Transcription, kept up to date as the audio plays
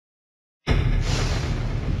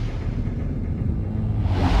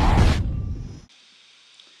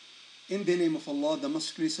In the name of Allah, the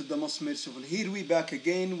most gracious, the most merciful. Here we back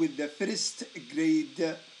again with the first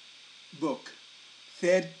grade book,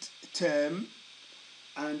 third term,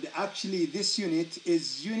 and actually this unit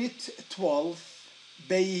is unit 12,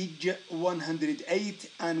 page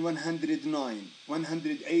 108 and 109.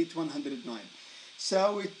 108, 109.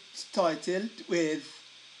 So it's titled with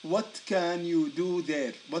What Can You Do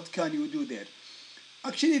There? What can you do there?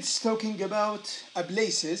 Actually it's talking about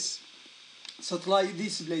places. So like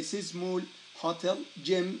these places: mall, hotel,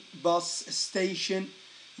 gym, bus station,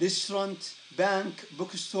 restaurant, bank,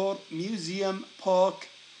 bookstore, museum, park,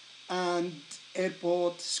 and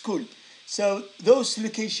airport, school. So those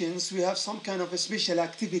locations, we have some kind of special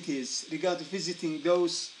activities regarding visiting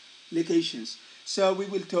those locations. So we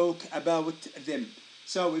will talk about them.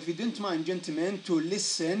 So if you don't mind, gentlemen, to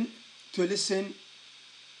listen to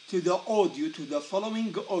the audio, to the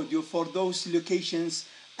following audio for those locations,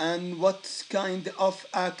 and what kind of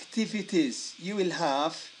activities you will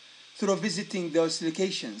have through visiting those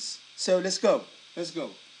locations. So let's go.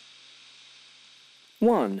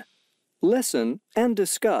 1. Listen and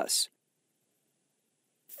discuss.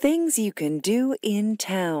 Things you can do in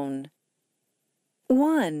town.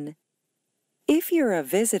 1. If you're a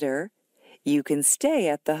visitor, you can stay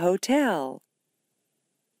at the hotel.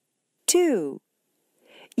 2.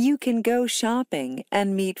 You can go shopping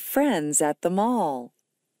and meet friends at the mall.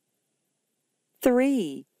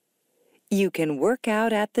 3. You can work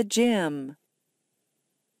out at the gym.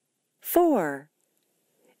 4.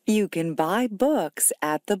 You can buy books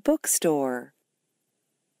at the bookstore.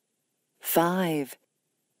 5.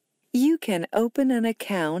 You can open an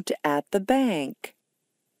account at the bank.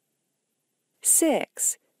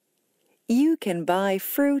 6. You can buy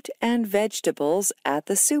fruit and vegetables at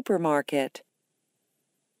the supermarket.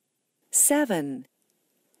 7.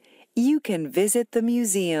 You can visit the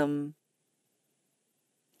museum.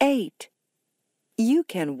 8. You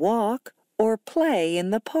can walk or play in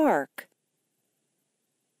the park.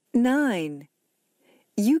 9.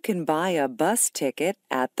 You can buy a bus ticket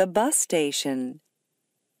at the bus station.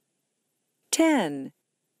 10.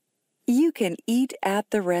 You can eat at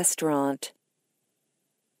the restaurant.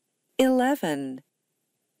 11.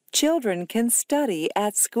 Children can study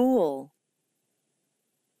at school.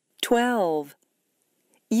 12.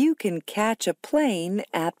 You can catch a plane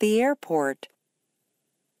at the airport.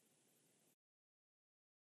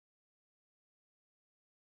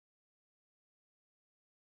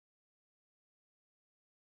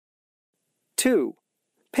 Two.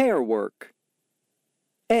 Pair work.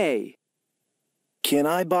 A. Can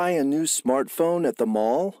I buy a new smartphone at the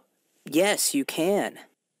mall? Yes, you can.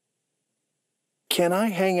 Can I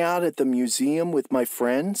hang out at the museum with my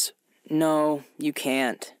friends? No, you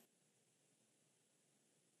can't.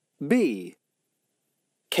 B.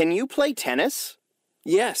 Can you play tennis?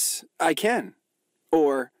 Yes, I can.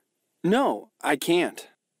 Or, no, I can't.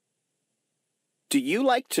 Do you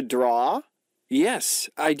like to draw? Yes,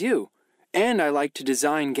 I do. And I like to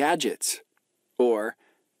design gadgets. Or,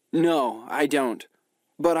 no, I don't.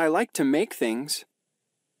 But I like to make things.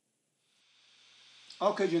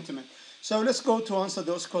 Okay, gentlemen. So let's go to answer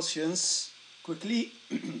those questions quickly.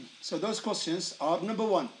 So those questions are: number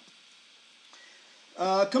 1,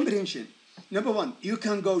 comprehension. Number 1, you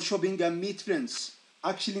can go shopping and meet friends,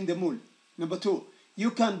 actually in the mall. Number 2,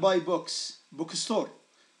 you can buy books, bookstore.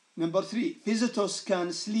 Number 3, visitors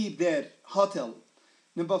can sleep there, hotel.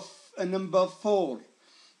 Number 4,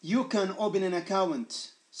 you can open an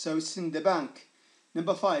account, so it's in the bank.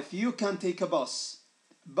 Number 5, you can take a bus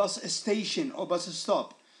station or bus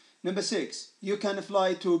stop. Number 6, you can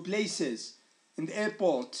fly to places in the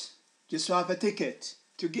airport just to have a ticket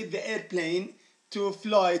to get the airplane to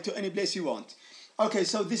fly to any place you want. Okay,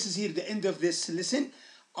 so this is here the end of this lesson.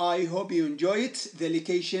 I hope you enjoy it, the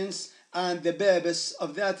locations and the purpose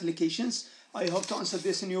of that locations. I hope to answer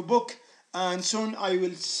this in your book, and soon I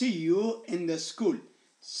will see you in the school.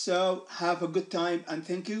 So have a good time, and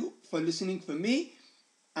thank you for listening for me,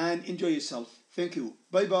 and enjoy yourself. Thank you.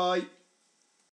 Bye bye.